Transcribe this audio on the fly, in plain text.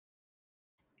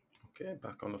Okay,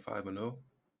 back on the 5-0.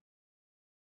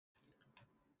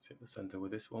 Let's hit the center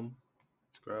with this one.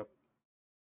 Let's grab.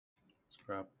 Let's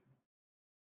grab.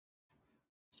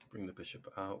 Let's bring the bishop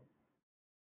out.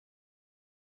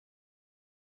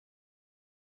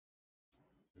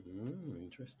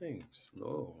 Interesting.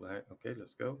 Slow. Right. Okay,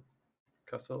 let's go.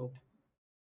 Castle.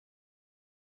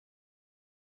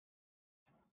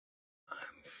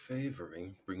 I'm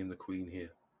favoring bringing the queen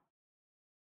here.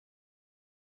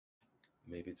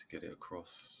 Maybe to get it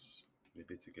across.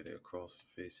 Maybe to get it across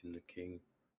facing the king.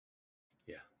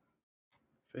 Yeah.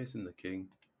 Facing the king.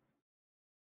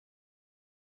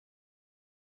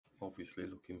 Obviously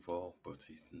looking for, but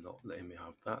he's not letting me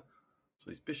have that. So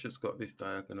his bishop's got this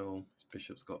diagonal. His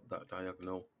bishop's got that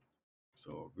diagonal.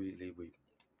 So really we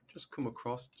just come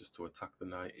across just to attack the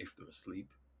knight if they're asleep.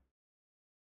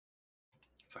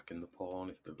 Attacking the pawn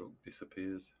if the rook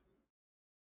disappears.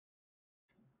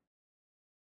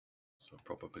 So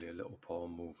probably a little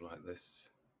pawn move like this.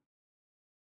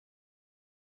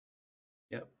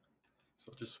 Yep.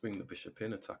 So just swing the bishop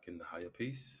in, attacking the higher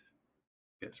piece.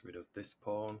 Gets rid of this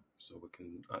pawn, so we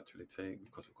can actually take,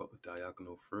 because we've got the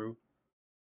diagonal through.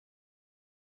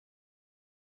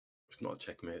 It's not a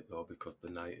checkmate though, because the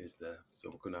knight is there. So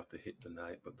we're going to have to hit the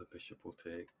knight, but the bishop will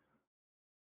take.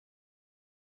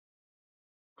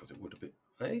 Because it would have been...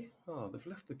 Hey? Oh, they've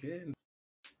left the game.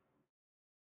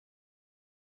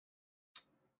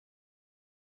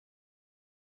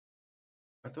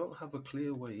 I don't have a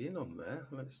clear way in on there.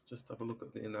 Let's just have a look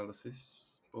at the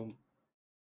analysis. Boom.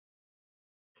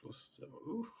 +7.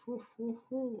 Ooh, ooh, ooh,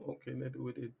 ooh. Okay, maybe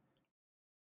we did.